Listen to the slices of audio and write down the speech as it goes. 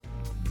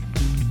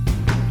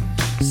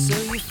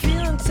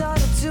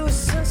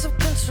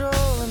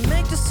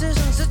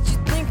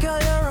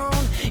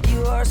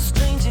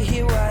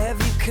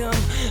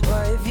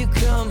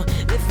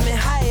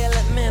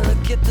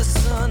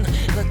sun,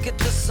 look at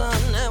the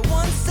sun. And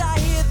once I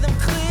hear them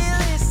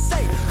clearly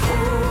say, who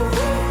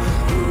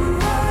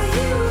are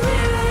you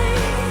really?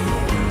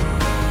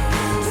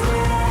 And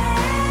where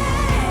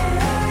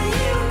are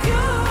you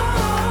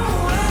going?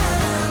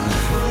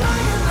 Well, I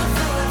got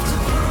nothing left to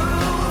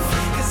prove,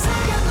 'cause I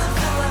got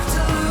nothing left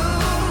to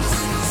lose.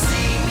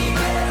 See me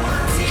red my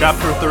teeth.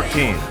 Chapter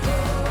 13.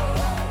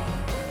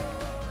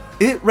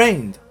 It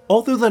rained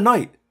all through the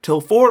night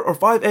till 4 or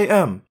 5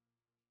 a.m.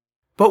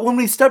 But when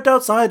we stepped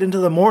outside into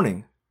the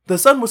morning, the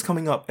sun was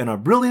coming up in a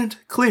brilliant,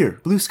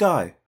 clear blue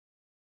sky.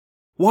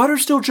 Water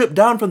still dripped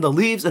down from the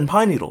leaves and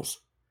pine needles.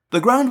 The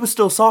ground was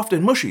still soft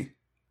and mushy.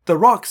 The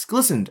rocks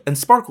glistened and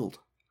sparkled.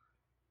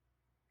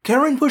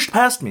 Karen pushed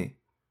past me.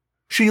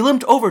 She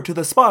limped over to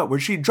the spot where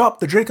she'd dropped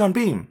the Dracon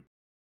beam.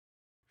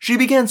 She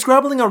began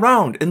scrabbling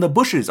around in the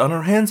bushes on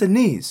her hands and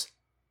knees.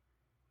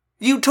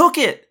 "You took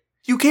it!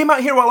 You came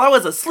out here while I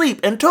was asleep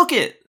and took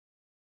it!"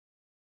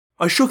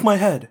 I shook my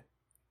head.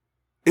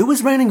 It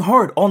was raining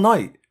hard all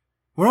night.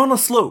 We're on a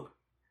slope.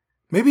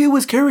 Maybe it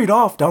was carried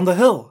off down the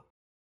hill.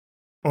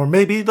 Or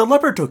maybe the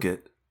leopard took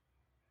it.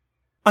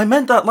 I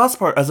meant that last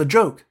part as a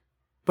joke,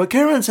 but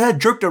Karen's head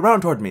jerked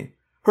around toward me,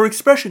 her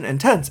expression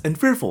intense and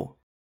fearful.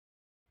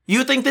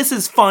 "You think this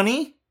is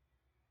funny?"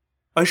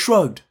 I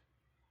shrugged.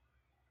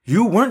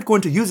 "You weren't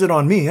going to use it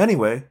on me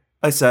anyway,"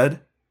 I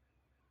said.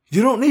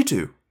 "You don't need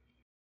to."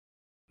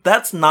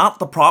 "That's not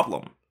the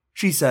problem,"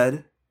 she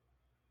said.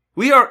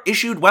 "We are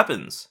issued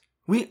weapons.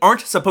 We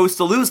aren't supposed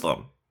to lose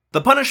them.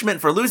 The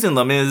punishment for losing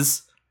them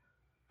is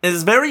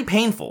very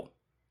painful.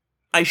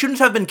 I shouldn't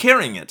have been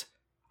carrying it.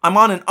 I'm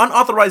on an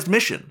unauthorized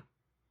mission.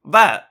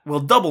 That will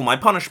double my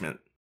punishment."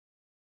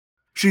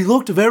 She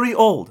looked very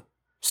old,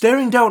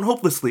 staring down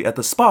hopelessly at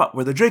the spot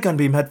where the Dracon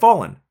beam had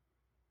fallen.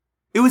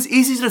 It was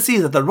easy to see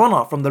that the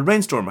runoff from the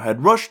rainstorm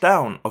had rushed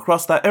down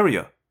across that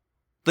area.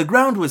 The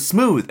ground was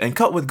smooth and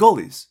cut with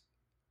gullies.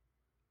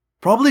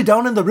 "Probably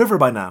down in the river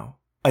by now,"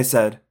 I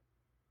said.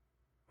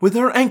 With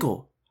her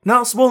ankle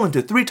now swollen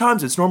to 3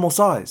 times its normal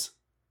size,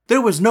 there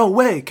was no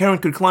way Karen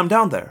could climb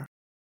down there.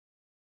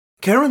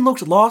 Karen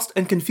looked lost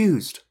and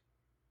confused.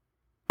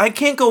 "I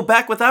can't go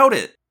back without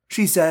it,"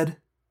 she said.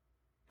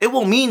 "It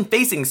will mean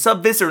facing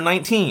Subvisor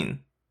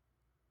 19.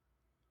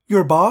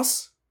 "Your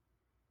boss?"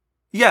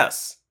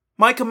 "Yes,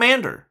 my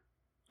commander.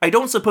 I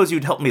don't suppose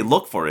you'd help me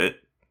look for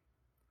it."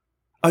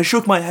 I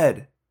shook my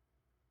head.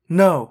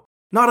 "No,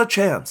 not a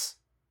chance."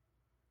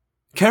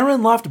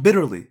 Karen laughed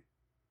bitterly.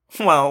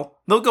 "Well,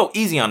 they'll go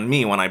easy on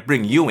me when I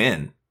bring you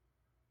in."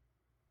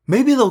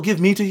 "Maybe they'll give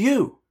me to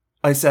you,"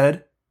 I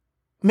said.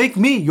 "Make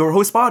me your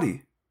host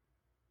body."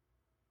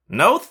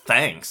 "No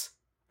thanks.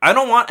 I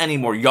don't want any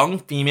more young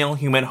female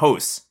human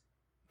hosts.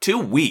 Too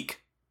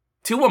weak.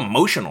 Too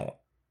emotional.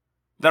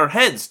 Their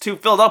heads too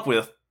filled up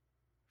with..."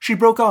 She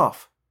broke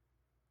off.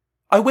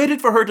 I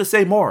waited for her to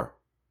say more,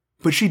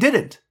 but she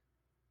didn't.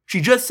 She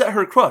just set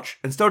her crutch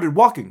and started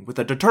walking with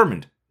a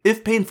determined,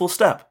 if painful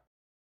step.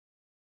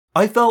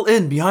 I fell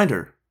in behind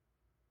her.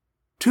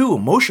 Too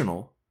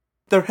emotional?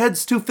 Their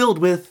heads too filled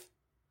with...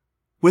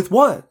 With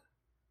what?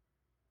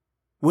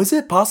 Was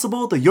it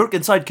possible the Yeerk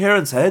inside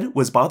Karen's head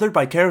was bothered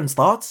by Karen's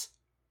thoughts?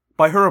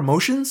 By her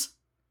emotions?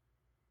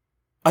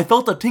 I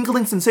felt a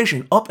tingling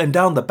sensation up and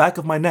down the back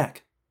of my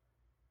neck.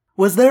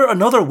 Was there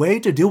another way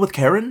to deal with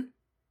Karen?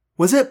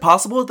 Was it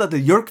possible that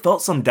the Yeerk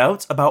felt some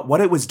doubts about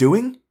what it was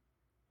doing?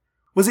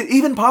 Was it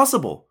even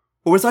possible,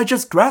 or was I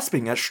just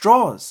grasping at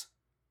straws?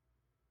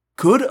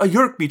 Could a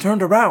Yeerk be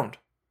turned around?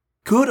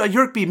 Could a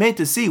Yeerk be made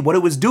to see what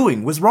it was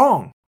doing was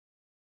wrong?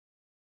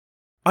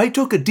 I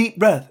took a deep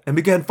breath and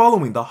began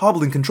following the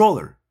hobbling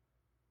controller.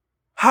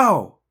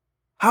 How?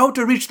 How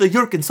to reach the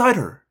Yeerk inside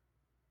her?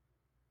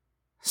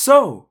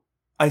 "So,"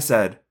 I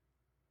said,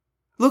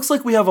 "looks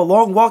like we have a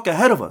long walk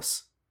ahead of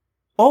us.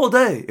 All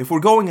day if we're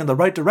going in the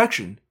right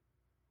direction.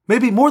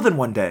 Maybe more than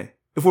one day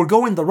if we're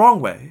going the wrong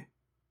way."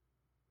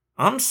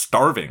 "I'm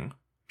starving,"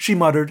 she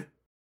muttered.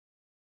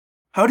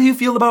 "How do you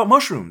feel about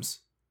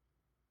mushrooms?"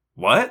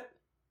 "What?"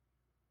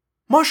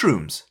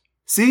 "Mushrooms.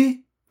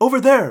 See?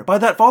 Over there, by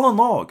that fallen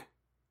log.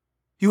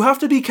 You have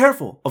to be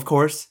careful, of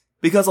course,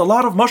 because a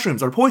lot of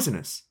mushrooms are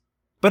poisonous.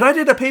 But I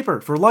did a paper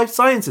for life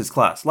sciences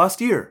class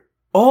last year,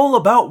 all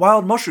about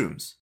wild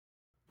mushrooms.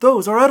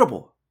 Those are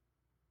edible."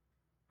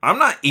 "I'm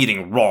not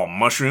eating raw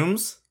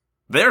mushrooms.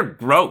 They're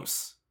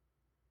gross."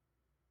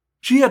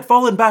 She had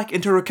fallen back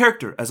into her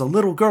character as a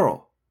little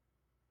girl.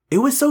 It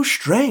was so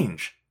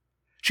strange.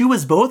 She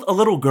was both a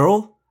little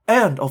girl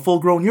and a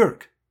full-grown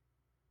Yeerk.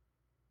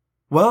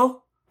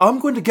 "Well, I'm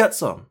going to get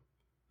some.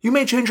 You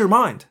may change your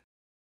mind."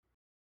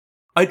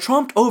 I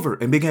tromped over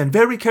and began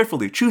very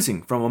carefully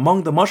choosing from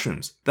among the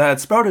mushrooms that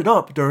had sprouted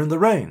up during the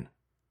rain.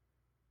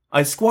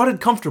 I squatted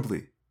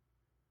comfortably.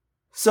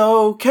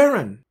 "So,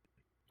 Karen,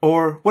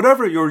 or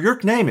whatever your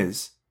Yeerk name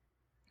is,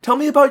 tell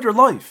me about your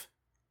life.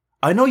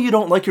 I know you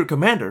don't like your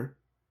commander.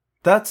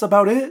 That's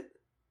about it?"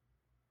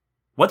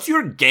 "What's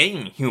your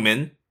game,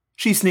 human?"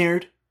 she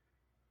sneered.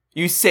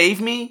 "You save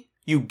me?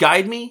 You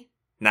guide me?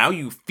 Now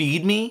you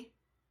feed me?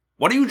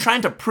 What are you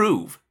trying to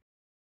prove?"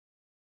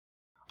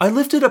 I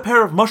lifted a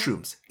pair of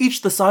mushrooms,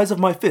 each the size of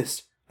my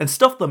fist, and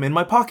stuffed them in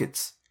my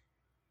pockets.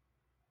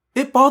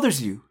 It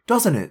bothers you,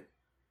 doesn't it?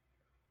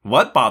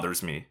 What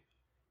bothers me?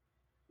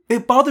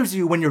 It bothers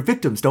you when your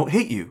victims don't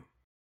hate you.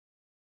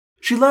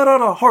 She let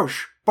out a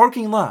harsh,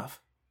 barking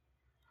laugh.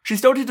 She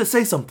started to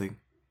say something.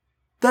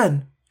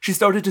 Then, she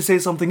started to say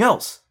something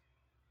else.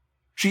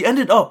 She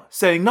ended up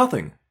saying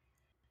nothing.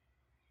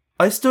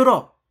 I stood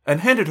up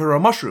and handed her a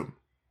mushroom.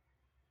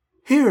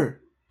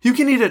 Here, you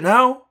can eat it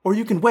now, or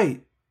you can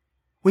wait.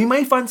 We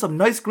may find some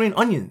nice green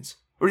onions,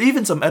 or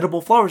even some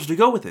edible flowers to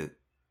go with it.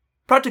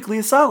 Practically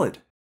a salad.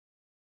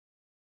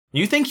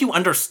 You think you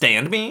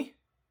understand me?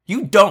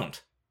 You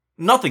don't.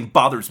 Nothing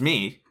bothers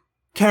me,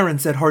 Karen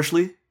said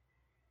harshly.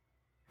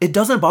 It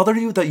doesn't bother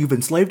you that you've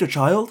enslaved a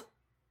child?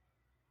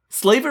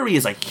 Slavery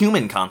is a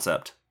human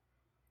concept.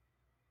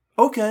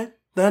 Okay,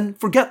 then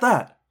forget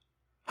that.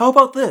 How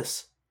about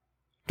this?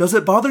 Does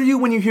it bother you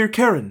when you hear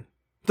Karen,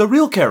 the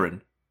real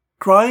Karen,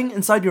 crying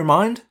inside your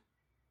mind?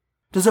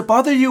 Does it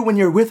bother you when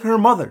you're with her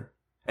mother,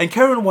 and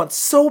Karen wants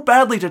so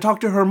badly to talk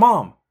to her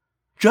mom,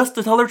 just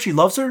to tell her she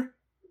loves her?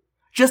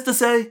 Just to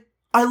say,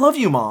 I love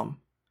you, Mom,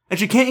 and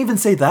she can't even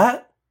say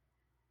that?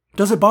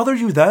 Does it bother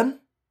you then?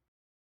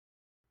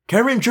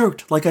 Karen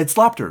jerked like I'd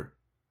slapped her.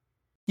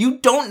 You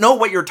don't know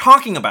what you're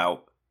talking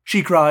about,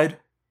 she cried.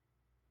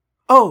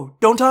 Oh,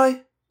 don't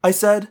I? I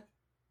said.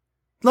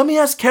 Let me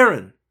ask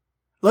Karen.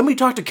 Let me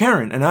talk to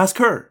Karen and ask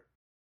her.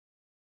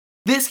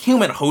 This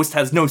human host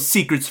has no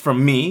secrets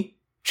from me,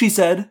 she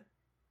said.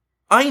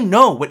 I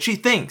know what she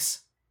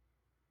thinks.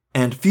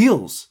 And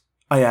feels,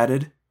 I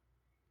added.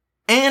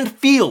 And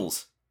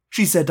feels,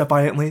 she said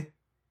defiantly.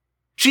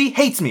 She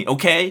hates me,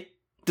 okay?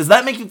 Does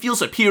that make you feel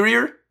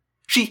superior?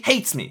 She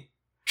hates me.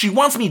 She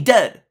wants me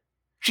dead.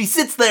 She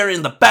sits there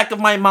in the back of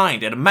my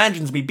mind and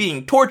imagines me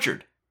being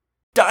tortured,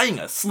 dying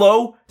a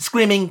slow,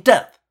 screaming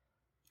death.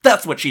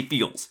 That's what she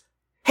feels.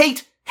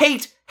 Hate,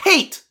 hate,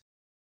 hate!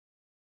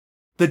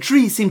 The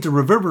tree seemed to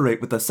reverberate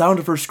with the sound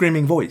of her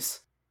screaming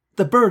voice.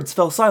 The birds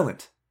fell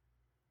silent.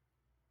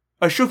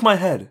 I shook my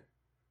head.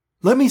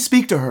 Let me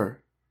speak to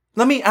her.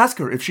 Let me ask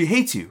her if she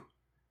hates you.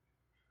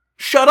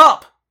 Shut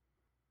up!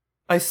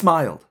 I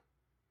smiled.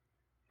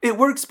 It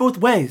works both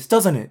ways,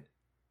 doesn't it?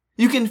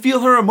 You can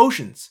feel her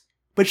emotions,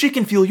 but she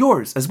can feel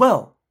yours as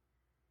well.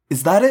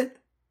 Is that it?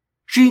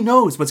 She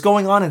knows what's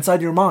going on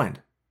inside your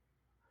mind.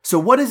 So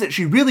what is it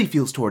she really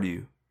feels toward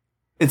you?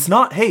 It's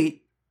not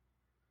hate.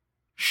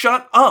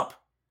 Shut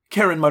up,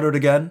 Karen muttered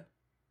again.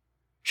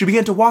 She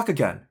began to walk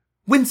again,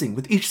 wincing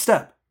with each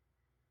step.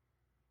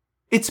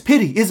 It's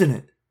pity, isn't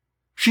it?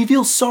 She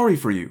feels sorry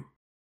for you.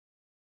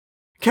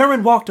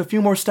 Karen walked a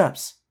few more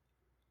steps.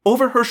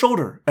 Over her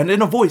shoulder, and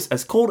in a voice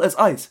as cold as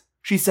ice,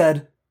 she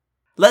said,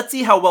 Let's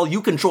see how well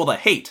you control the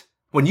hate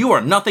when you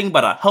are nothing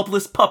but a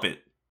helpless puppet.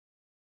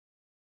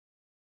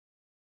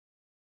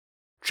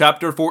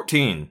 Chapter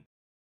 14.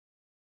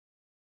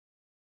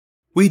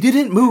 We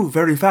didn't move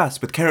very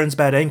fast with Karen's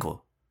bad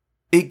ankle.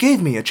 It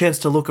gave me a chance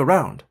to look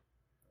around.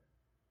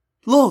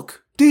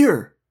 Look,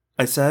 deer,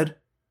 I said.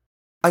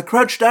 I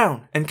crouched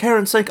down and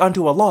Karen sank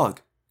onto a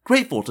log,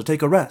 grateful to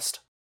take a rest.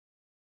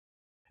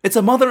 It's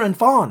a mother and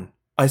fawn,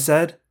 I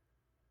said.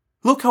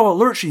 Look how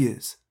alert she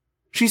is.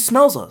 She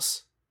smells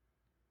us.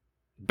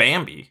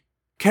 Bambi,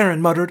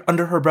 Karen muttered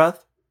under her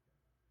breath.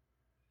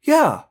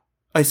 Yeah,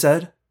 I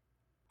said.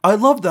 I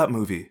loved that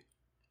movie.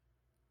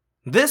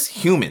 This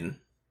human,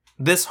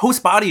 this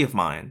host body of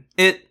mine,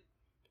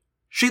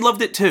 she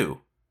loved it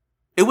too.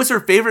 It was her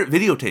favorite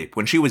videotape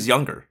when she was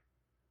younger.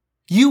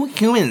 You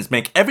humans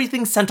make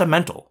everything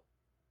sentimental.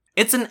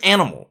 It's an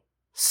animal.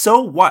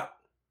 So what?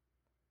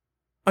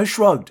 I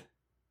shrugged.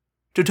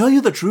 To tell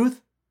you the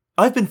truth,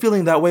 I've been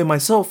feeling that way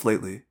myself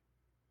lately.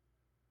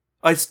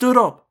 I stood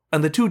up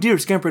and the two deer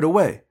scampered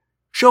away,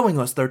 showing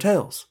us their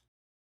tails.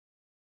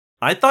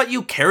 I thought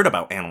you cared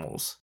about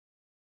animals.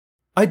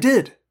 I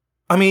did.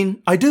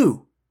 I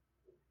do.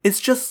 It's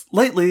just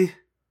lately,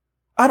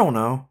 I don't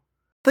know.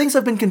 Things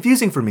have been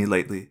confusing for me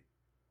lately.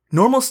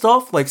 Normal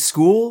stuff like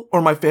school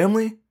or my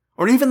family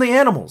or even the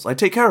animals I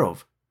take care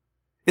of.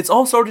 It's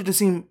all started to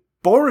seem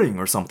boring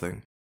or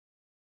something.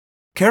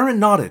 Karen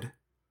nodded.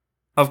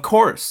 Of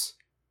course.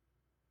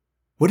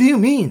 What do you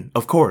mean,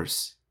 of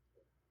course?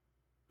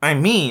 I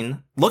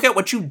mean, look at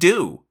what you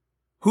do.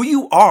 Who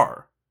you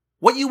are.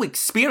 What you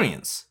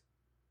experience.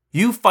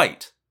 You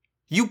fight.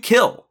 You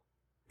kill.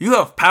 You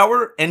have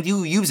power and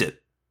you use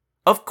it.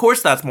 Of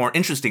course that's more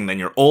interesting than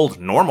your old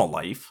normal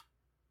life.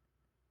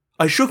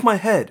 I shook my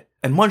head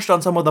and munched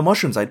on some of the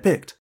mushrooms I'd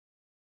picked.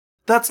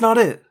 That's not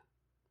it.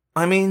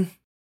 I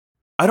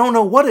don't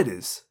know what it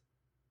is.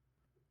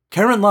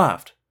 Karen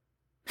laughed.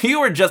 You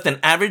were just an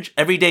average,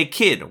 everyday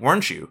kid,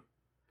 weren't you?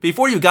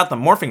 Before you got the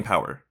morphing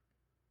power.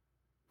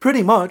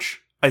 Pretty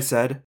much, I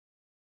said.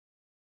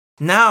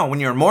 Now, when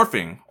you're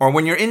morphing, or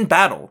when you're in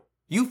battle,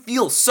 you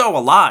feel so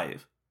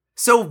alive.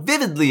 So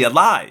vividly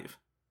alive.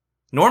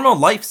 Normal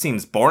life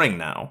seems boring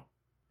now.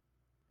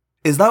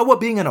 Is that what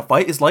being in a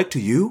fight is like to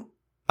you?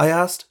 I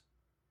asked.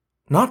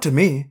 Not to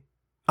me.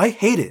 I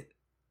hate it.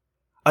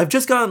 I've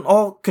just gotten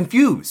all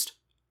confused.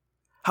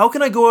 How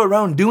can I go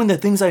around doing the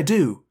things I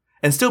do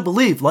and still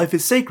believe life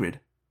is sacred?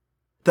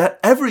 That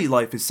every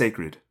life is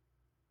sacred.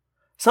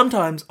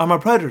 Sometimes I'm a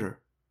predator.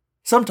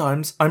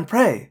 Sometimes I'm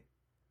prey.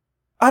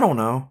 I don't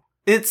know.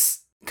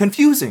 It's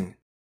confusing.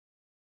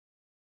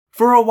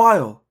 For a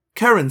while,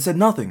 Karen said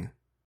nothing.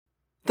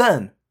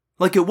 Then,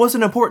 like it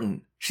wasn't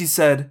important, she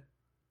said,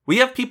 "We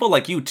have people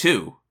like you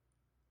too."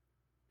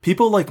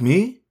 "People like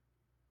me?"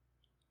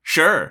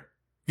 "Sure.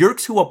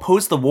 Yeerks who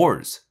oppose the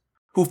wars,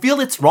 who feel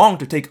it's wrong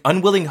to take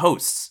unwilling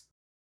hosts."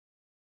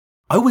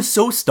 I was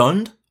so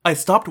stunned, I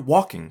stopped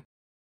walking.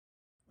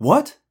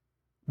 What?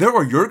 There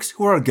are Yeerks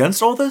who are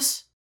against all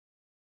this?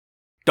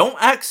 Don't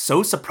act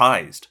so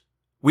surprised.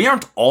 We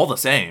aren't all the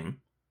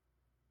same.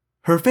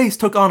 Her face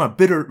took on a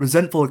bitter,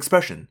 resentful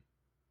expression.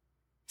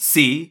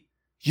 See,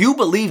 you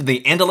believe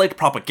the Andalite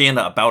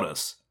propaganda about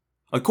us.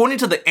 According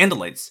to the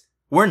Andalites,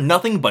 we're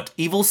nothing but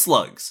evil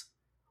slugs.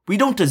 We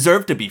don't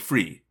deserve to be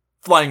free,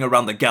 flying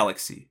around the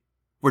galaxy.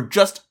 We're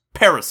just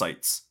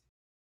parasites.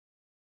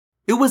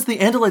 It was the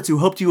Andalites who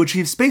helped you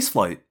achieve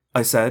spaceflight,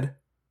 I said.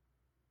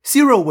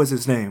 Zero was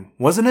his name,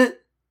 wasn't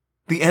it?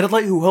 The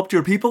Andalite who helped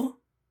your people?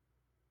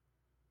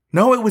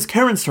 Now it was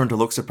Karen's turn to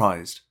look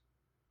surprised.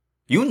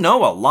 You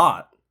know a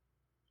lot.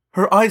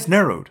 Her eyes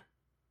narrowed.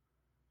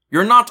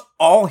 You're not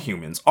all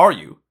humans, are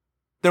you?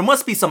 There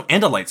must be some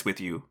Andalites with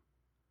you.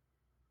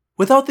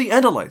 Without the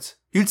Andalites,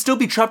 you'd still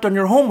be trapped on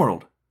your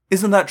homeworld.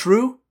 Isn't that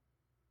true?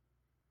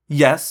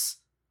 Yes.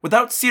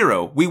 Without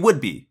Zero, we would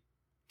be.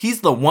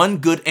 He's the one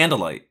good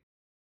Andalite.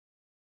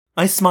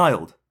 I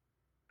smiled.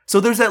 So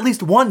there's at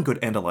least one good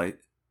Andalite.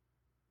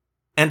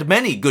 And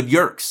many good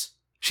Yeerks,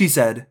 she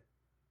said.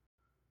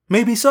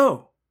 Maybe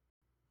so.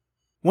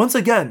 Once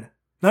again,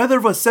 neither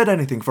of us said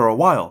anything for a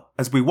while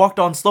as we walked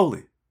on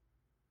slowly.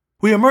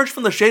 We emerged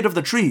from the shade of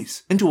the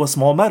trees into a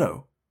small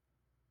meadow.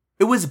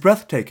 It was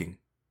breathtaking.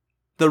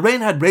 The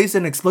rain had raised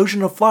an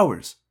explosion of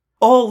flowers,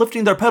 all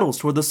lifting their petals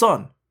toward the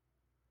sun.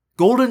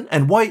 Golden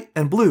and white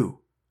and blue,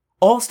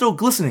 all still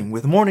glistening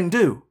with morning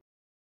dew.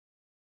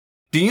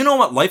 Do you know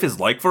what life is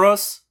like for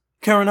us?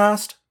 Karen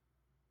asked.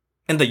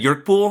 In the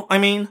Yeerk pool, I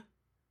mean?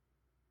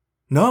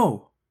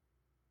 No.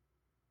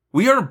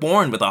 We are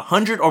born with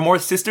 100 or more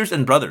sisters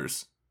and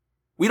brothers.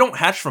 We don't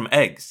hatch from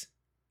eggs.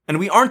 And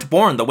we aren't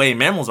born the way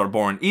mammals are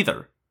born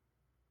either.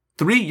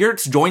 3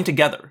 Yeerks join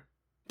together.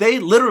 They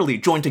literally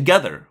join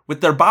together,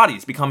 with their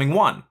bodies becoming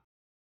one.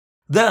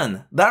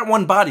 Then, that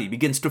one body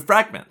begins to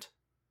fragment.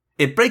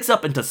 It breaks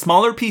up into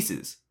smaller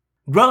pieces.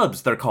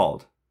 Grubs, they're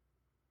called.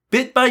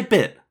 Bit by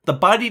bit, the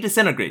body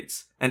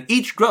disintegrates, and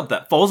each grub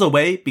that falls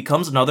away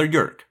becomes another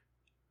Yeerk.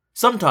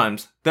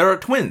 Sometimes, there are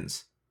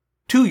twins.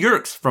 2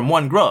 Yeerks from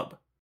one grub.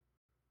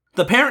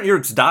 The parent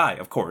Yeerks die,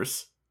 of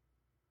course.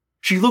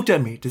 She looked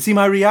at me to see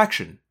my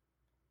reaction.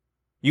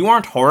 You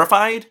aren't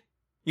horrified?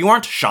 You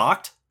aren't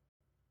shocked?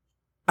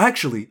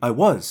 Actually, I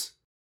was.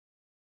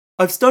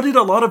 I've studied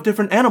a lot of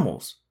different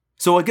animals,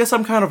 so I guess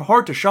I'm kind of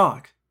hard to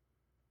shock.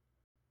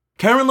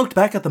 Karen looked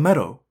back at the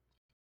meadow.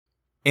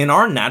 In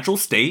our natural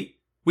state,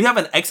 we have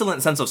an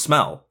excellent sense of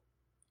smell.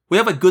 We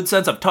have a good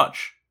sense of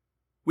touch.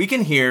 We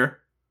can hear,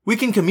 we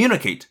can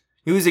communicate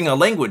using a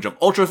language of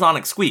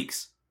ultrasonic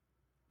squeaks.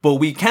 But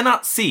we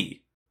cannot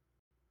see.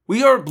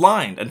 We are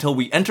blind until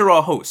we enter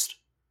a host.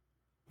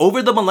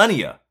 Over the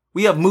millennia,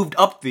 we have moved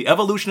up the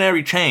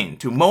evolutionary chain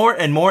to more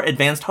and more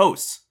advanced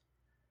hosts.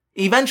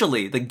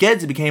 Eventually, the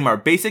Geds became our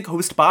basic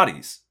host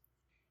bodies.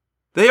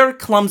 They are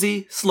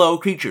clumsy, slow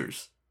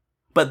creatures.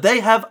 But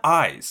they have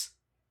eyes.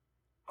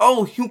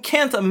 Oh, you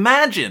can't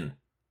imagine!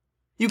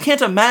 You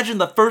can't imagine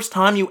the first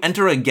time you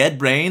enter a Ged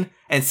brain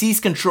and seize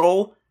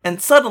control,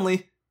 and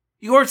suddenly,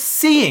 you're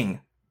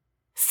seeing!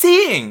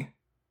 Seeing!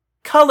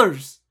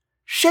 Colors!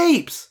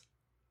 Shapes!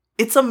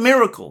 It's a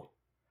miracle.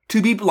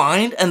 To be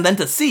blind and then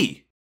to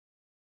see.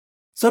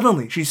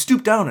 Suddenly, she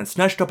stooped down and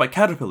snatched up a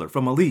caterpillar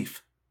from a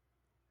leaf.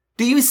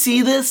 Do you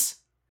see this?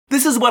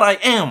 This is what I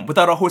am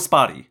without a host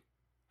body.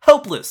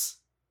 Helpless.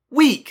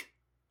 Weak.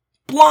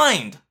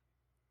 Blind.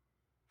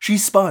 She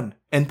spun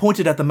and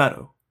pointed at the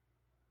meadow.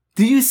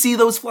 Do you see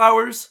those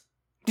flowers?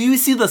 Do you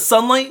see the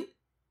sunlight?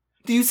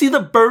 Do you see the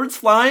birds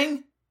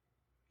flying?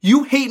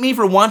 You hate me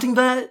for wanting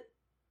that?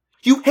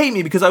 You hate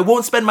me because I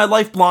won't spend my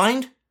life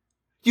blind?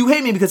 You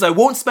hate me because I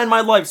won't spend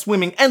my life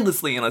swimming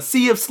endlessly in a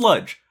sea of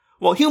sludge,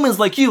 while humans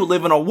like you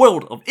live in a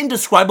world of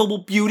indescribable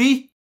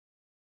beauty?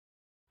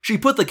 She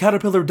put the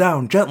caterpillar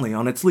down gently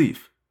on its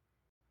leaf.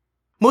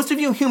 Most of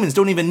you humans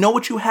don't even know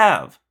what you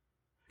have.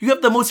 You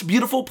have the most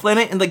beautiful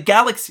planet in the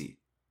galaxy.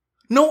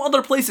 No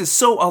other place is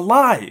so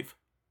alive.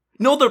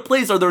 No other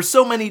place are there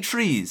so many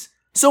trees,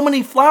 so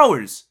many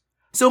flowers,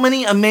 so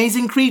many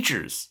amazing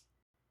creatures.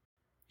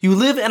 You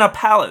live in a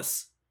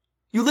palace.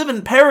 You live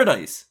in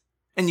paradise.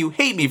 And you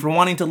hate me for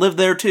wanting to live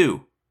there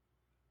too.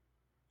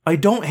 I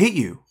don't hate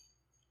you.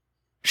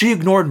 She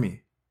ignored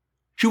me.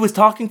 She was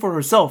talking for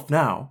herself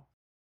now.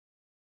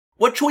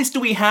 What choice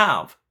do we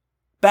have?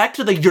 Back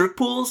to the Yeerk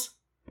pools?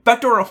 Back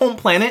to our home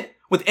planet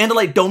with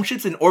Andalite dome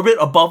ships in orbit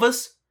above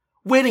us?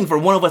 Waiting for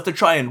one of us to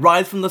try and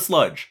rise from the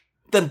sludge,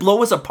 then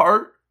blow us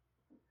apart?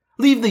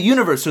 Leave the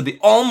universe to the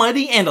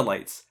almighty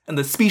Andalites and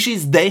the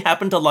species they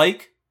happen to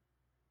like?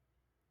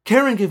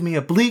 Karen gave me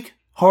a bleak,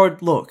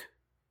 hard look.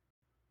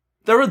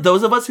 There are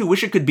those of us who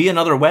wish it could be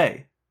another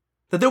way.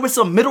 That there was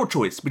some middle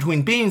choice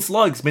between being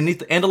slugs beneath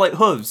the Andalite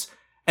hooves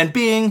and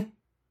being...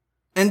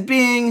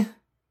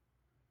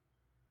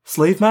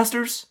 Slave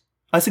masters?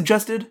 I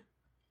suggested.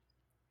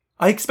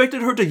 I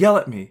expected her to yell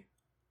at me.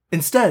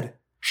 Instead,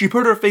 she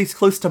put her face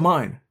close to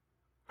mine.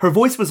 Her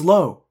voice was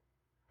low.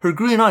 Her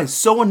green eyes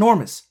so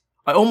enormous,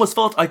 I almost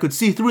felt I could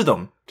see through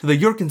them to the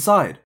Yeerk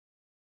inside.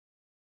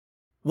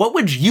 What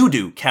would you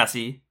do,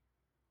 Cassie?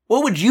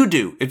 What would you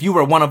do if you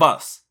were one of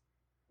us?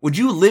 Would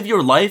you live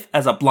your life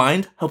as a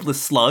blind, helpless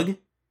slug?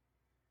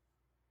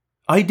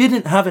 I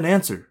didn't have an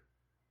answer.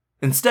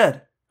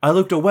 Instead, I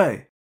looked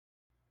away.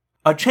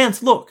 A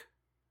chance look.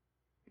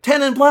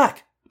 Tannin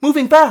Black,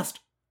 moving fast.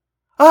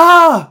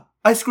 Ah!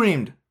 I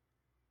screamed.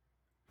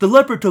 The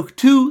leopard took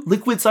 2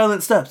 liquid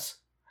silent steps,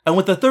 and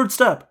with the 3rd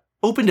step,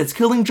 opened its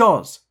killing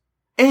jaws,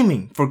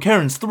 aiming for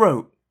Karen's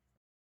throat.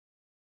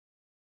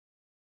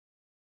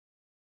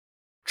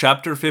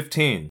 Chapter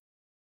 15.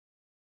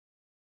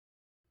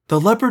 The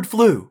leopard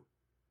flew.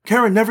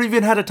 Karen never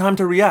even had a time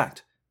to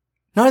react.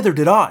 Neither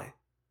did I.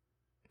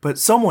 But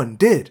someone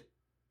did.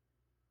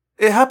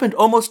 It happened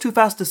almost too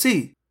fast to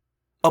see.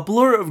 A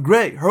blur of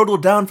gray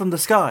hurtled down from the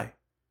sky.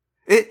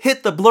 It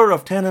hit the blur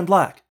of Tannin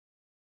Black.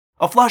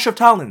 A flash of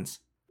talons,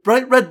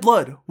 bright red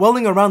blood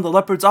welling around the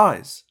leopard's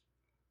eyes.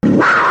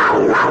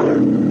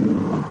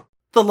 The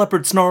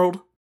leopard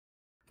snarled.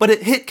 But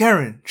it hit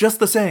Karen just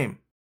the same.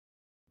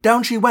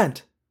 Down she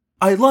went.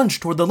 I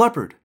lunged toward the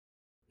leopard.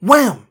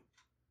 Wham!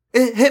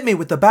 It hit me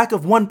with the back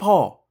of one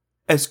paw,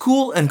 as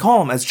cool and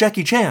calm as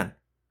Jackie Chan.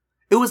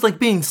 It was like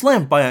being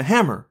slammed by a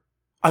hammer.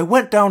 I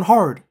went down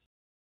hard.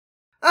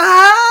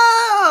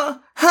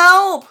 Ah!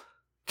 Help!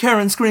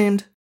 Karen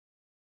screamed.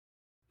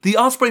 The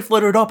osprey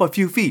fluttered up a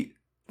few feet,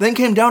 then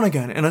came down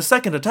again in a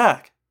second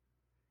attack.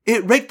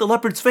 It raked the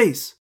leopard's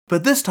face,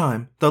 but this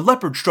time the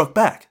leopard struck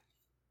back.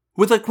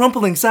 With a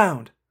crumpling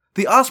sound,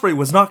 the osprey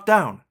was knocked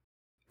down.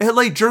 It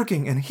lay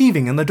jerking and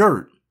heaving in the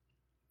dirt.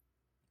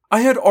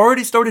 I had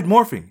already started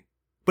morphing,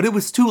 but it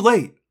was too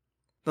late.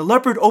 The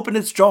leopard opened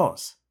its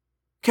jaws.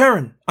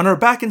 Karen, on her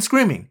back and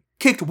screaming,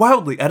 kicked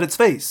wildly at its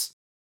face.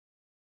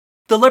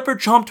 The leopard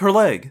chomped her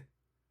leg.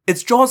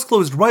 Its jaws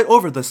closed right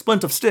over the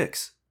splint of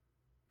sticks.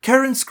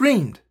 Karen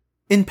screamed,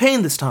 in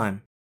pain this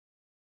time.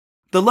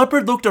 The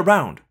leopard looked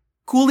around,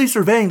 coolly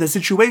surveying the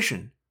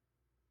situation.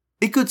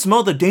 It could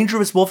smell the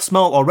dangerous wolf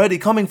smell already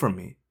coming from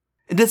me,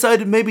 and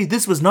decided maybe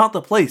this was not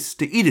the place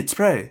to eat its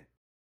prey.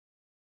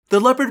 The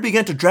leopard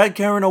began to drag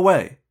Karen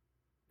away.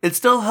 It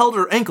still held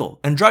her ankle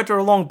and dragged her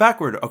along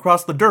backward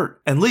across the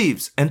dirt and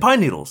leaves and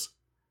pine needles.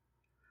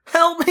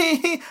 Help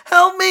me!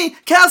 Help me!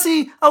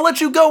 Cassie! I'll let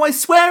you go, I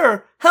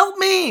swear! Help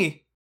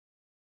me!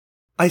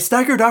 I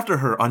staggered after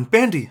her on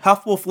bandy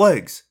half-wolf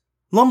legs,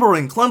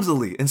 lumbering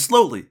clumsily and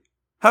slowly,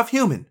 half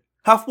human,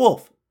 half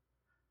wolf.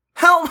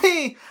 Help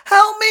me!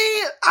 Help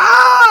me!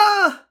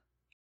 Ah!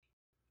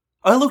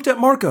 I looked at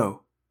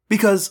Marco,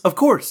 because, of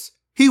course,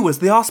 he was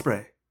the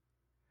osprey.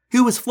 He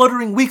was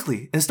fluttering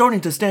weakly and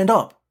starting to stand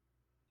up.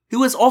 He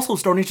was also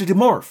starting to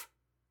demorph.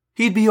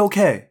 He'd be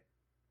okay.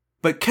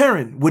 But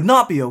Karen would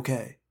not be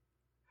okay.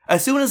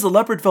 As soon as the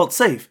leopard felt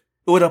safe,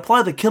 it would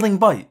apply the killing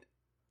bite.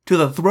 To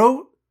the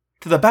throat,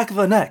 to the back of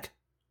the neck,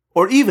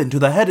 or even to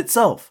the head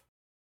itself.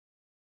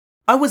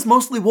 I was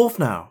mostly wolf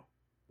now,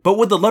 but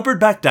would the leopard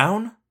back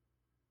down?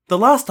 The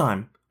last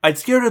time, I'd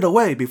scared it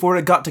away before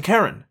it got to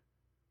Karen.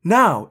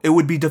 Now, it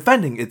would be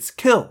defending its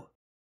kill.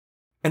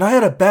 And I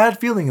had a bad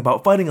feeling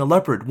about fighting a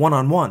leopard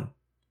one-on-one.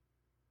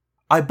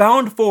 I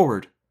bounded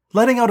forward,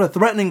 letting out a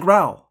threatening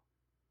growl.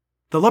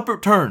 The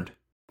leopard turned,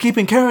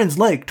 keeping Karen's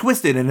leg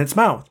twisted in its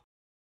mouth.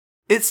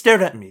 It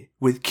stared at me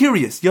with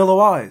curious yellow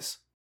eyes.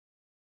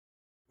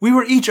 We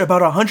were each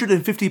about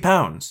 150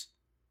 pounds.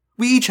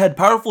 We each had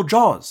powerful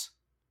jaws.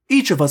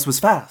 Each of us was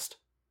fast.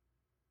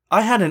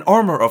 I had an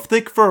armor of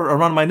thick fur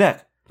around my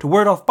neck to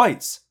ward off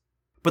bites,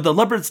 but the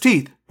leopard's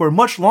teeth were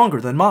much longer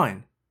than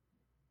mine.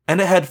 And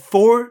it had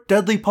 4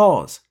 deadly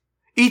paws,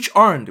 each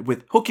armed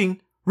with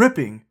hooking,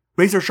 ripping,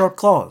 razor-sharp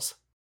claws.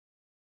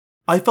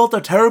 I felt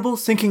a terrible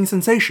sinking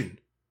sensation.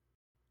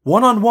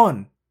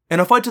 One-on-one, in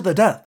a fight to the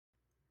death,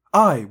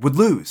 I would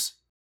lose.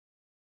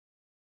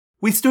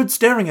 We stood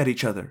staring at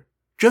each other,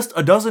 just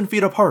a dozen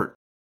feet apart.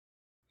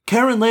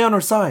 Karen lay on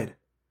her side,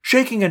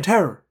 shaking in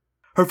terror,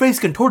 her face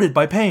contorted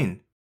by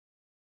pain.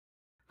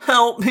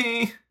 Help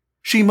me,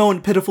 she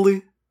moaned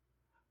pitifully.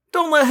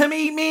 Don't let him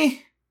eat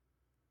me.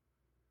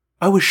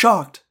 I was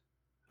shocked.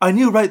 I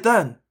knew right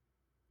then.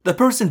 The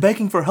person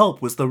begging for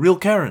help was the real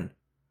Karen,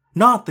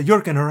 not the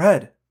Yeerk in her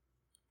head.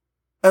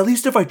 At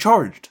least if I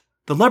charged,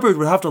 the leopard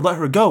would have to let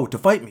her go to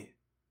fight me.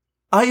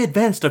 I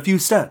advanced a few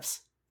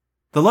steps.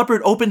 The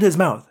leopard opened his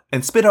mouth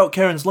and spit out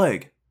Karen's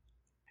leg.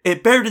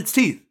 It bared its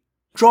teeth,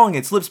 drawing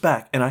its lips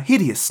back in a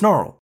hideous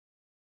snarl.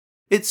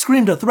 It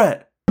screamed a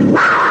threat.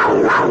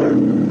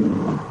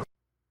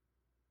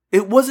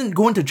 It wasn't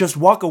going to just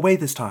walk away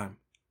this time.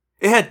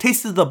 It had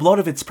tasted the blood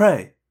of its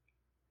prey,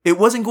 It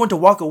wasn't going to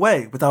walk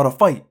away without a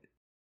fight.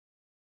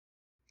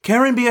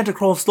 Karen began to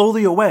crawl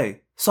slowly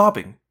away,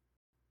 sobbing.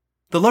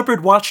 The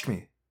leopard watched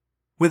me.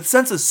 With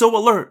senses so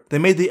alert they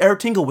made the air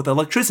tingle with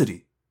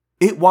electricity,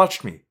 it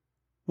watched me,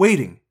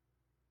 waiting,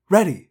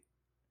 ready.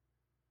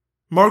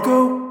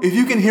 "Marco, if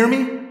you can hear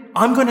me,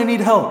 I'm gonna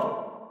need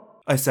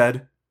help," I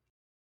said.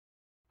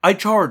 I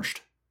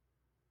charged.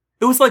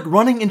 It was like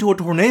running into a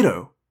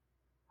tornado.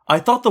 I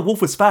thought the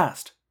wolf was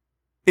fast.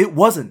 It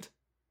wasn't.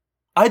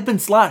 I'd been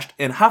slashed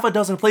in half a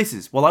dozen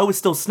places while I was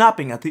still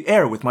snapping at the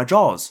air with my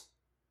jaws.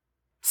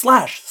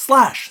 Slash,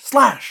 slash,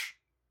 slash!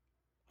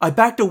 I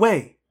backed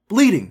away,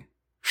 bleeding,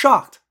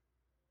 shocked.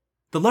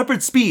 The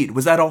leopard's speed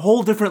was at a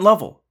whole different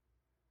level.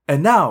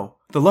 And now,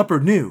 the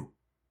leopard knew.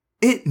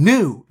 It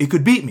knew it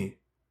could beat me.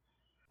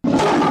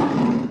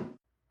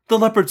 The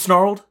leopard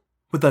snarled,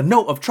 with a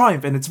note of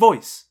triumph in its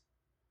voice.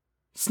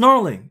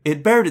 Snarling,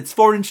 it bared its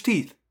 4-inch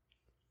teeth.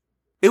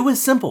 It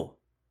was simple.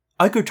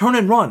 I could turn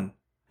and run,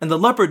 and the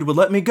leopard would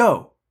let me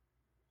go.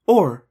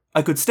 Or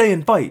I could stay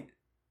and fight.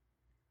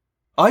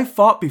 I've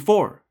fought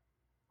before.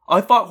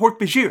 I fought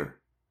Hork-Bajir.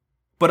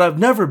 But I've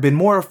never been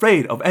more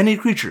afraid of any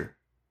creature.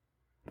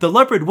 The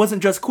leopard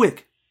wasn't just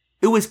quick.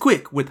 It was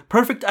quick with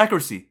perfect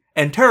accuracy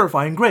and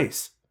terrifying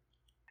grace.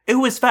 It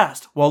was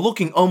fast while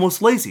looking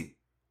almost lazy.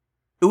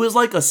 It was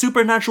like a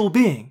supernatural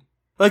being,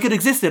 like it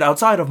existed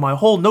outside of my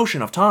whole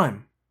notion of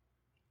time.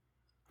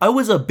 I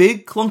was a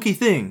big, clunky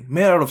thing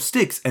made out of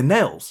sticks and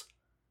nails.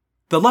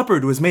 The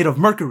leopard was made of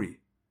mercury.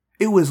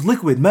 It was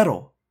liquid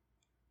metal.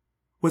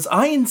 Was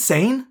I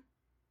insane?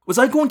 Was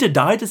I going to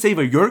die to save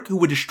a Yeerk who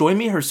would destroy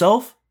me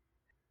herself?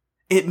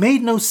 It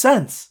made no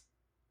sense.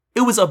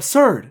 It was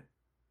absurd.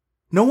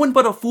 No one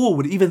but a fool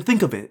would even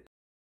think of it.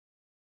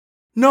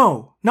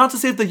 "No, not to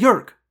save the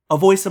Yeerk," a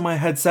voice in my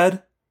head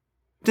said.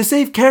 "To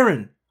save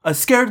Karen, a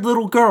scared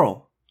little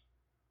girl."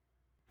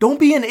 "Don't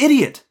be an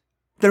idiot.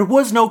 There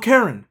was no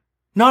Karen.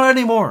 Not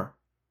anymore.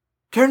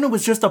 Karen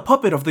was just a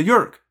puppet of the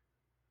Yeerk.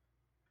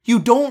 You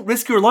don't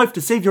risk your life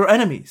to save your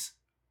enemies.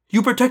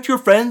 You protect your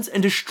friends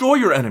and destroy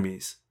your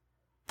enemies.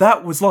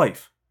 That was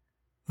life.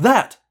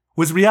 That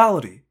was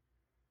reality.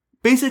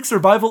 Basic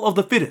survival of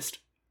the fittest.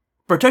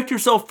 Protect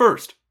yourself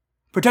first.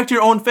 Protect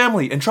your own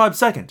family and tribe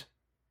second.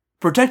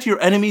 Protect your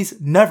enemies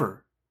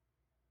never.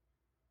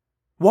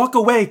 "Walk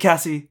away,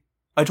 Cassie,"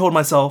 I told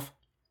myself.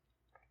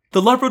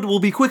 "The leopard will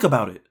be quick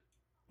about it.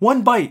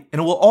 One bite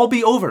and it will all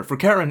be over for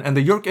Karen and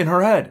the Yeerk in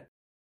her head.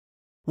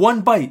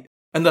 One bite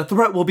and the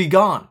threat will be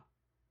gone.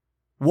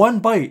 One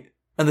bite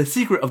and the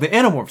secret of the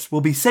Animorphs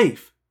will be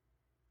safe.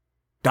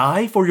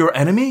 Die for your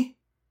enemy?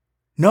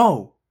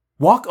 No,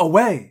 walk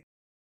away."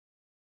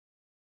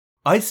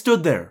 I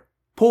stood there,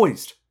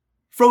 poised,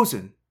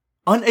 frozen,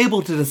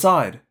 unable to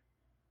decide.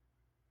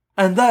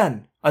 And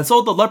then I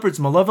saw the leopard's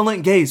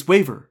malevolent gaze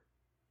waver.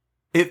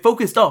 It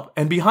focused up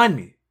and behind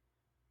me.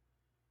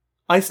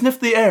 I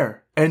sniffed the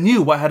air and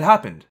knew what had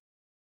happened.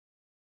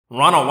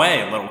 "Run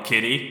away, little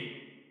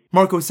kitty.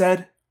 Marco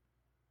said.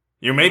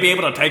 You may be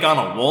able to take on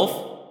a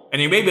wolf,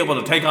 and you may be able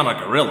to take on a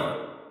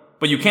gorilla,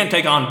 but you can't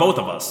take on both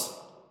of us."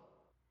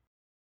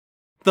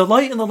 The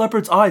light in the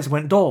leopard's eyes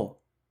went dull.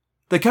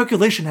 The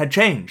calculation had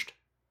changed.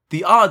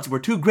 The odds were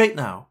too great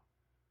now.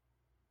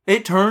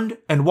 It turned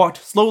and walked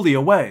slowly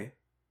away.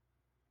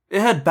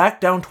 It had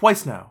backed down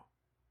twice now,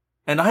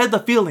 and I had the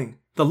feeling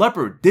the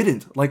leopard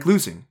didn't like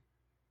losing.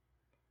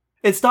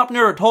 It stopped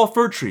near a tall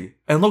fir tree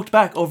and looked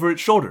back over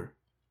its shoulder.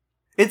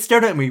 It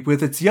stared at me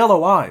with its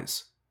yellow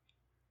eyes.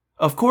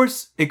 Of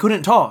course, it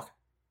couldn't talk,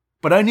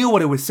 but I knew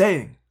what it was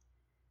saying.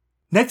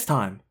 Next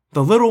time,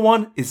 the little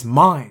one is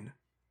mine.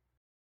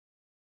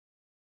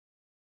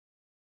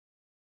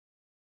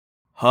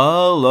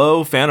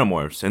 Hello,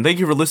 Phantomorphs, and thank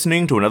you for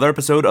listening to another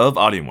episode of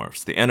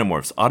Audiomorphs, the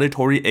Animorphs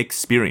Auditory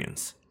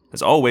Experience.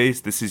 As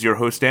always, this is your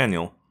host,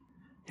 Daniel.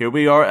 Here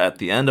we are at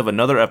the end of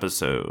another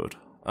episode.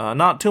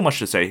 Not too much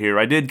to say here.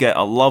 I did get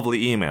a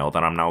lovely email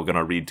that I'm now going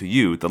to read to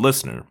you, the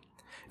listener.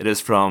 It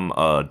is from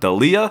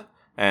Dalia,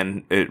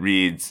 and it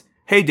reads,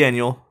 "Hey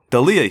Daniel,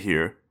 Dalia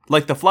here,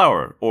 like the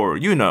flower, or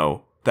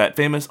that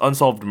famous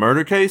unsolved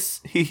murder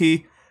case,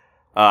 hee.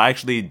 I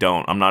actually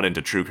don't. I'm not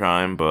into true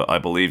crime, but I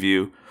believe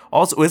you.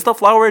 Also, is the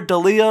flower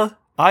Dalia?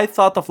 I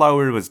thought the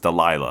flower was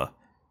Delilah.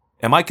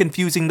 Am I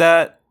confusing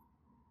that?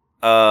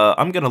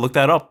 I'm gonna look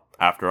that up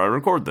after I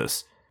record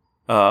this.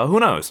 Who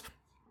knows?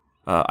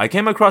 I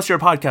came across your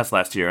podcast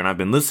last year, and I've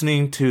been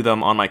listening to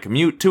them on my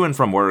commute to and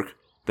from work.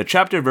 The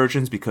chapter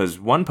versions because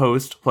one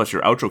post, plus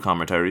your outro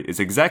commentary, is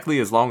exactly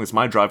as long as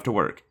my drive to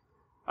work.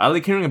 I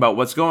like hearing about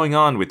what's going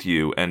on with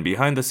you and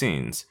behind the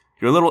scenes.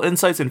 Your little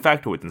insights and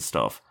factoids and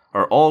stuff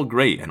are all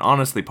great and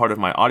honestly part of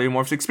my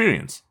Audiomorphs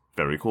experience.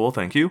 Very cool,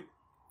 thank you.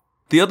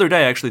 The other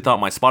day I actually thought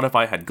my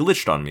Spotify had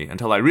glitched on me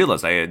until I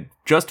realized I had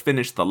just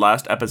finished the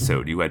last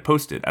episode you had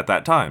posted at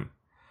that time.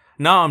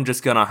 Now I'm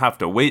just gonna have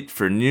to wait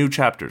for new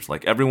chapters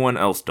like everyone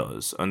else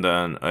does, and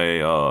then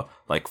a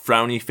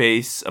frowny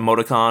face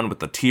emoticon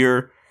with a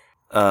tear.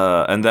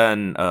 And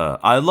then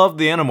I loved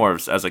the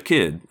Animorphs as a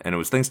kid, and it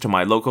was thanks to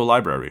my local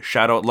library.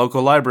 Shout out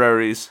local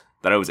libraries.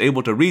 that I was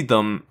able to read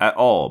them at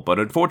all, but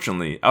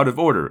unfortunately out of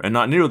order and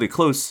not nearly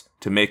close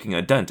to making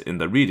a dent in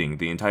the reading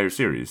the entire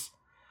series.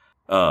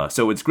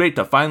 So it's great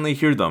to finally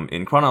hear them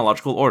in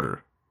chronological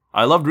order.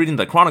 I loved reading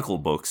the Chronicle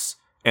books,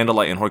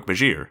 Andalite and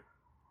Hork-Bajir,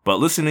 but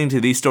listening to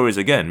these stories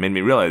again made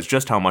me realize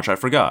just how much I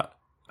forgot.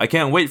 I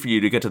can't wait for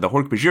you to get to the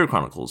Hork-Bajir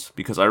Chronicles,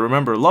 because I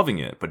remember loving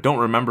it, but don't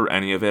remember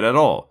any of it at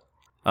all.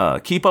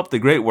 Keep up the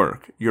great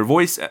work. Your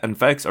voice and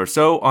effects are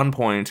so on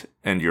point,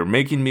 and you're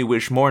making me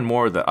wish more and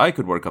more that I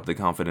could work up the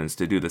confidence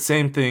to do the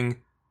same thing,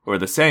 or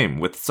the same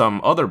with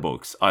some other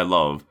books I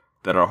love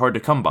that are hard to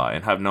come by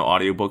and have no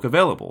audiobook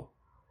available.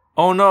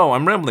 Oh no,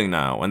 I'm rambling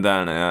now. And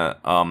then,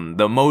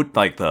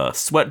 the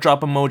sweat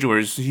drop emoji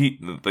where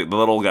the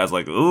little guy's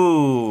like,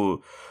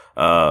 ooh,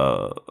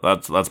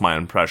 that's my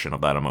impression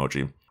of that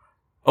emoji.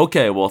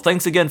 Okay, well,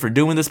 thanks again for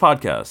doing this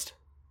podcast.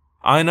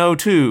 I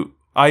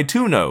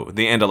too know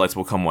the Andalites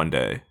will come one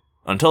day.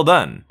 Until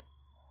then,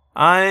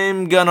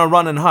 I'm gonna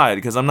run and hide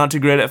because I'm not too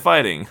great at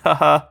fighting.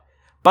 Haha.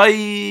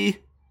 Bye!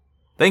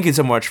 Thank you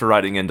so much for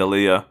writing in,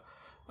 Dalia.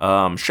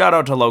 Shout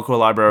out to local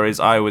libraries.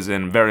 I was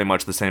in very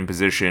much the same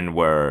position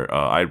where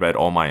I read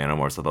all my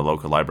Animorphs at the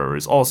local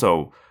libraries,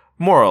 also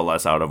more or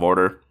less out of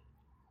order.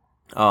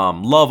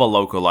 Love a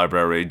local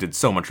library, did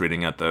so much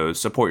reading at those.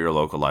 Support your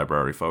local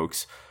library,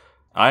 folks.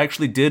 I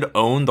actually did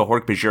own the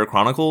Hork-Bajir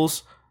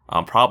Chronicles.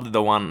 Probably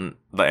the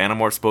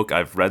Animorphs book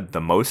I've read the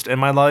most in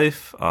my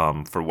life,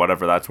 for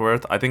whatever that's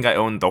worth. I think I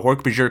owned the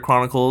Hork-Bajir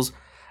Chronicles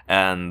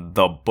and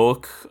the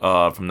book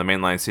from the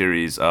mainline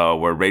series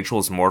where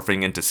Rachel's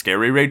morphing into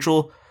Scary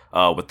Rachel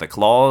with the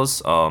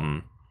claws.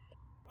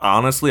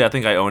 Honestly, I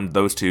think I owned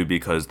those two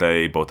because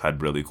they both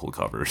had really cool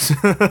covers.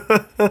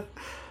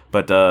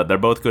 But they're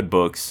both good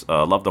books.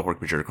 Love the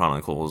Hork-Bajir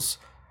Chronicles.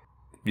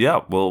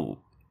 Yeah, well,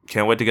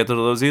 can't wait to get to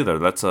those either.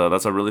 That's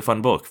a really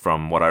fun book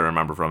from what I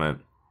remember from it.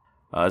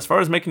 As far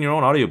as making your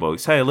own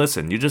audiobooks, hey,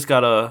 listen, you just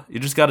gotta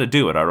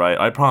do it, alright?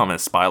 I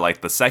promise, by like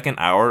the second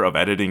hour of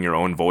editing your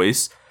own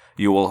voice,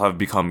 you will have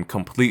become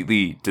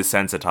completely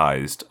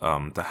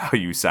desensitized to how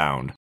you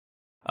sound.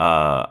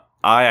 I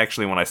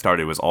actually, when I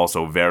started, was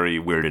also very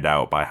weirded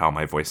out by how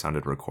my voice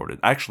sounded recorded.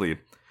 Actually,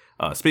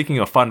 speaking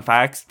of fun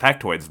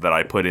factoids that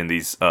I put in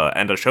these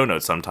end of show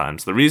notes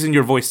sometimes, the reason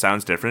your voice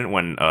sounds different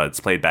when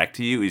it's played back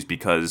to you is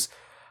because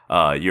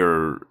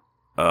your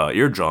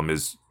eardrum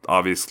is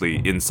obviously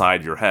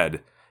inside your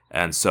head,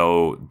 and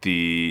so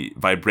the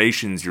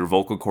vibrations your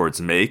vocal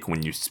cords make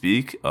when you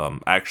speak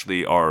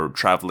actually are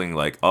traveling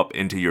like up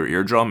into your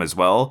eardrum as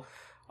well,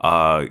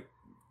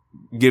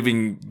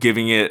 giving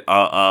it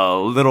a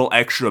little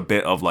extra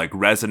bit of like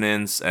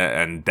resonance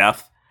and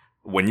depth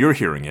when you're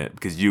hearing it,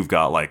 because you've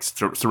got like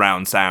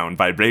surround sound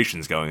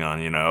vibrations going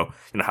on. You know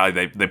how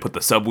they put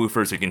the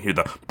subwoofer so you can hear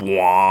the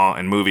bwah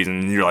in movies,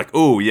 and you're like,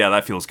 oh yeah,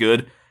 that feels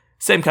good.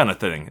 Same kind of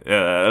thing,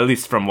 at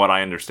least from what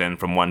I understand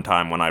from one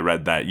time when I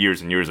read that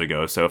years and years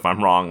ago. So if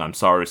I'm wrong, I'm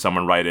sorry.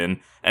 Someone write in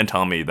and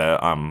tell me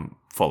that I'm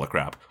full of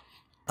crap.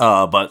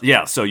 But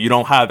yeah, so you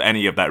don't have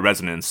any of that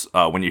resonance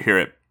when you hear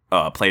it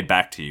played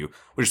back to you,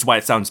 which is why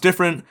it sounds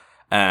different.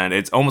 And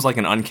it's almost like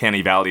an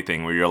uncanny valley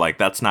thing where you're like,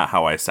 that's not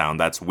how I sound.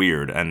 That's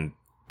weird. And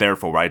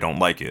therefore I don't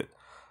like it.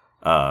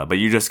 But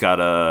you just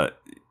gotta,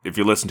 if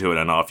you listen to it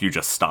enough, you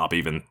just stop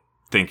even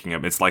thinking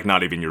of it's like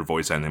not even your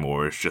voice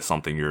anymore. It's just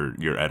something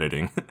you're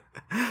editing.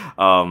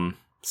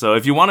 So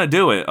if you want to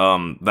do it,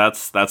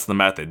 that's the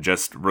method.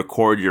 Just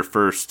record your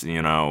first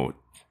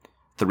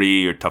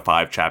 3 to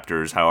 5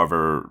 chapters,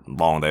 however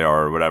long they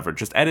are or whatever.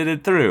 Just edit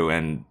it through,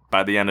 and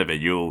by the end of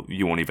it, you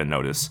won't even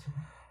notice.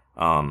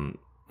 And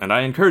I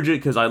encourage it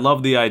because I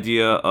love the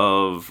idea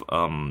of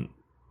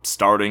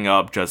starting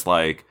up just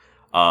like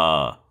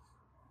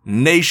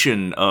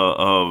nation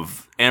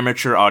of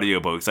amateur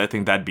audiobooks. I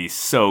think that'd be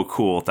so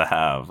cool to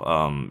have.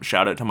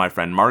 Shout out to my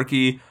friend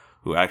Marky,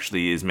 who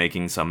actually is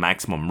making some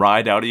Maximum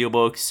Ride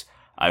audiobooks.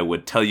 I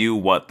would tell you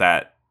what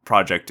that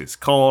project is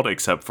called,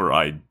 except for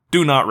I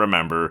do not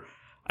remember.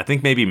 I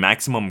think maybe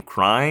Maximum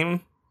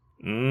Crime?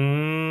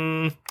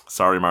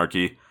 Sorry,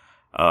 Marky.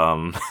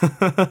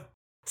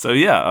 So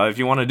yeah, if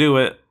you want to do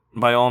it,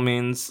 by all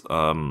means,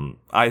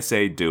 I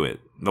say do it.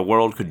 The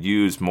world could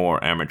use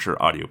more amateur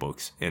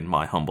audiobooks, in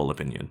my humble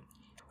opinion.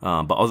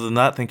 But other than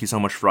that, thank you so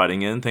much for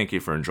writing in. Thank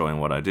you for enjoying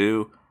what I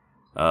do.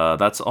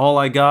 That's all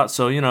I got.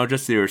 So,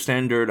 just your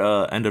standard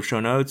end of show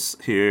notes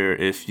here.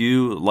 If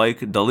you, like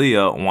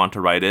Dalia, want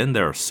to write in,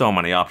 there are so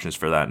many options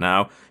for that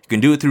now. You can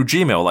do it through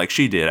Gmail like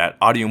she did at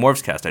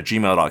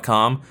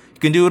audiomorphscast@gmail.com. You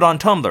can do it on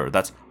Tumblr.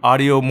 That's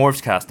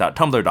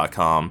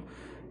audiomorphscast.tumblr.com.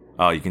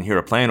 You can hear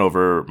it playing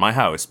over my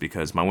house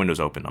because my window's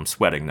open. I'm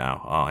sweating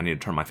now. I need to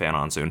turn my fan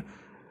on soon.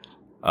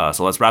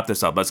 So let's wrap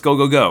this up. Let's go.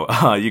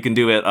 You can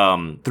do it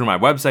through my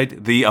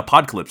website,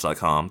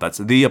 theapocalypse.com. That's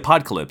The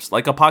Apocalypse,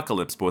 like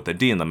apocalypse, but with a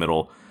D in the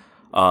middle.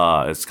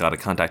 It's got a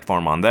contact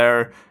form on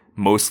there.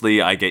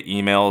 Mostly I get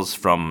emails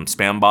from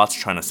spam bots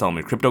trying to sell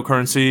me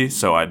cryptocurrency.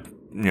 So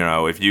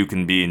if you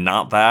can be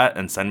not that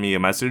and send me a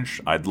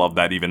message, I'd love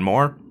that even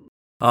more.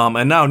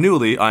 And now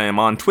newly, I am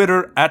on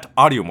Twitter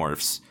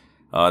 @Audiomorphs.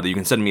 that you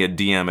can send me a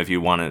DM if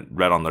you want it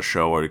read on the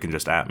show, or you can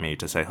just at me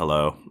to say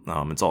hello.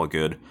 It's all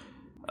good.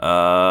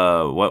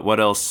 What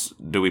else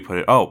do we put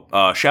it?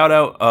 Shout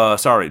out,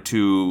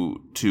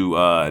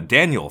 to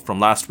Daniel from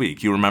last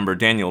week. You remember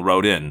Daniel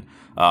wrote in.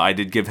 I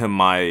did give him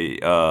my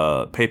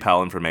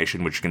PayPal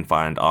information, which you can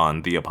find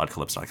on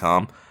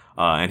theapocalypse.com.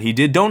 And he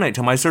did donate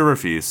to my server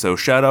fees. So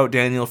shout out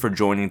Daniel for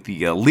joining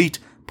the elite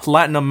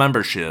platinum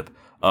membership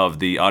of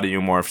the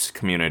Audiomorphs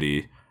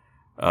community.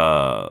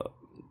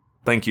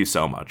 Thank you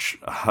so much.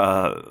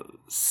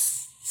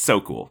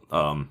 So cool.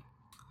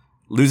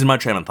 Losing my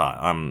train of thought.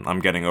 I'm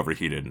getting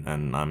overheated,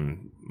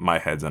 and my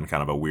head's in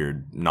kind of a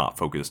weird, not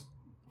focused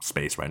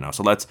space right now.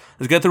 So let's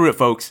get through it,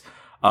 folks.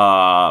 We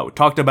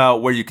talked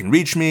about where you can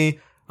reach me.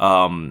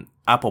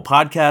 Apple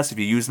Podcasts, if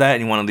you use that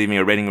and you want to leave me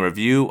a rating and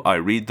review, I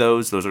read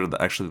those. Those are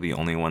actually the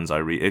only ones I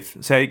read.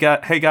 Hey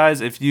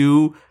guys, if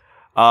you've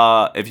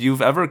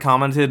ever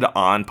commented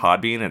on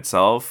Podbean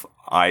itself,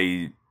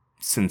 I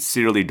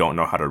sincerely don't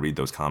know how to read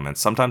those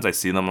comments. Sometimes I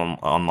see them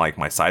on like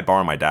my sidebar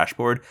on my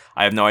dashboard.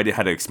 I have no idea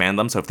how to expand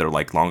them. So if they're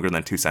like longer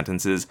than 2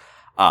 sentences,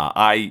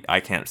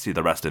 I can't see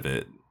the rest of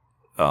it.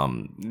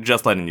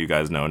 Just letting you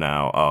guys know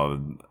now.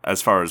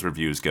 As far as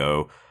reviews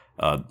go,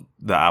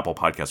 the Apple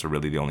Podcasts are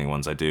really the only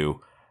ones I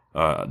do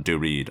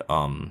read.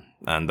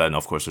 And then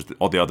of course there's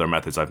all the other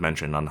methods I've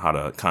mentioned on how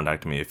to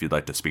contact me if you'd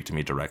like to speak to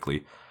me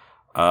directly.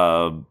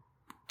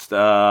 Is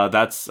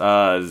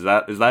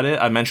that it?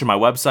 I mentioned my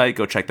website.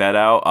 Go check that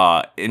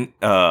out.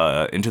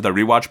 Into the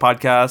Rewatch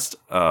podcast,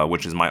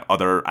 which is my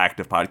other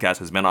active podcast,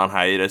 has been on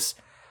hiatus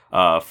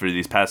for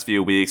these past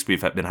few weeks.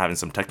 We've been having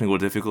some technical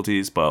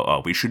difficulties,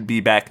 but we should be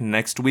back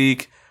next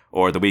week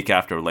or the week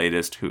after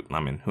latest. Who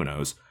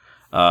knows?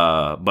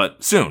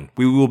 But soon.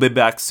 We will be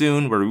back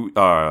soon. We're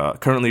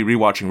currently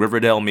rewatching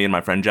Riverdale, me and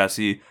my friend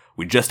Jesse.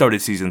 We just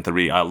started season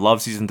 3. I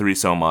love season 3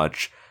 so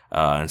much.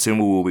 And soon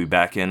we will be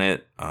back in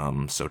it.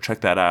 So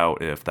check that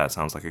out if that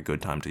sounds like a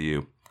good time to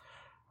you.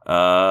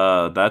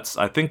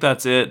 I think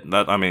that's it.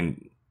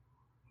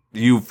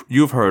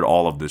 You've heard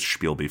all of this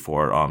spiel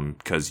before,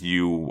 because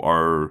you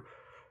are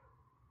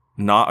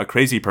not a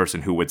crazy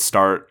person who would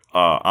start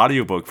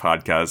audiobook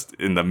podcast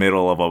in the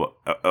middle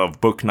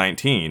of book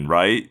 19,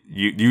 right?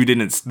 You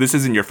didn't. This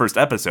isn't your first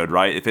episode,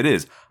 right? If it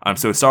is, I'm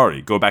so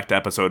sorry. Go back to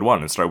episode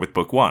 1 and start with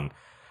book 1.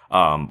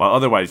 But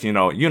otherwise, you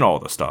know all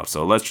the stuff.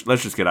 So let's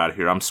just get out of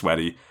here. I'm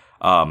sweaty.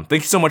 Thank you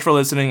so much for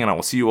listening, and I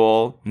will see you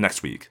all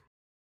next week.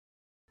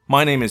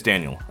 My name is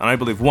Daniel, and I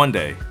believe one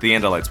day the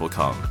Andalites will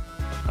come.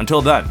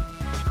 Until then,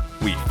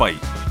 we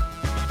fight.